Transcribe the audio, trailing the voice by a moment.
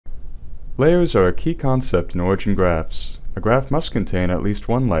Layers are a key concept in Origin graphs. A graph must contain at least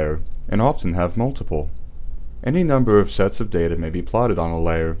one layer, and often have multiple. Any number of sets of data may be plotted on a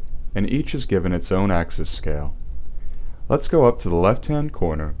layer, and each is given its own axis scale. Let's go up to the left-hand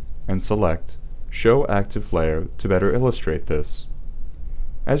corner and select Show Active Layer to better illustrate this.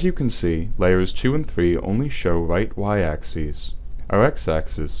 As you can see, layers 2 and 3 only show right y-axes. Our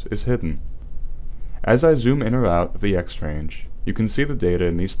x-axis is hidden. As I zoom in or out of the x-range, you can see the data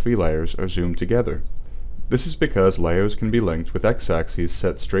in these 3 layers are zoomed together. This is because layers can be linked with x-axes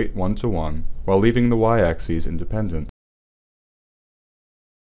set straight 1 to 1, while leaving the y-axes independent.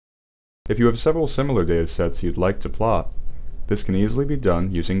 If you have several similar datasets you'd like to plot, this can easily be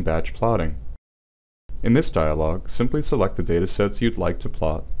done using batch plotting. In this dialog, simply select the datasets you'd like to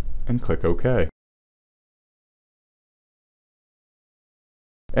plot and click OK.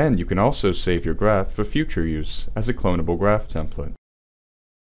 And you can also save your graph for future use as a clonable graph template.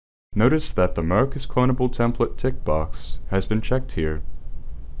 Notice that the Mark is Clonable Template tick box has been checked here.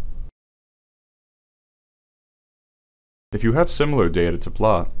 If you have similar data to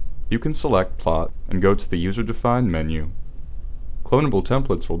plot, you can select Plot and go to the User-Defined menu. Clonable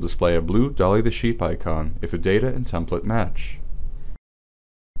templates will display a blue Dolly the Sheep icon if the data and template match.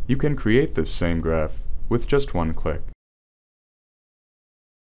 You can create this same graph with just one click.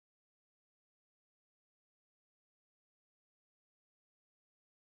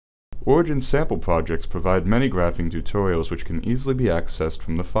 Origin sample projects provide many graphing tutorials which can easily be accessed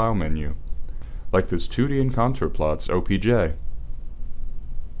from the File menu, like this 2D and contour plots OPJ.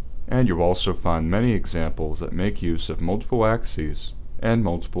 And you'll also find many examples that make use of multiple axes and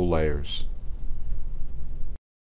multiple layers.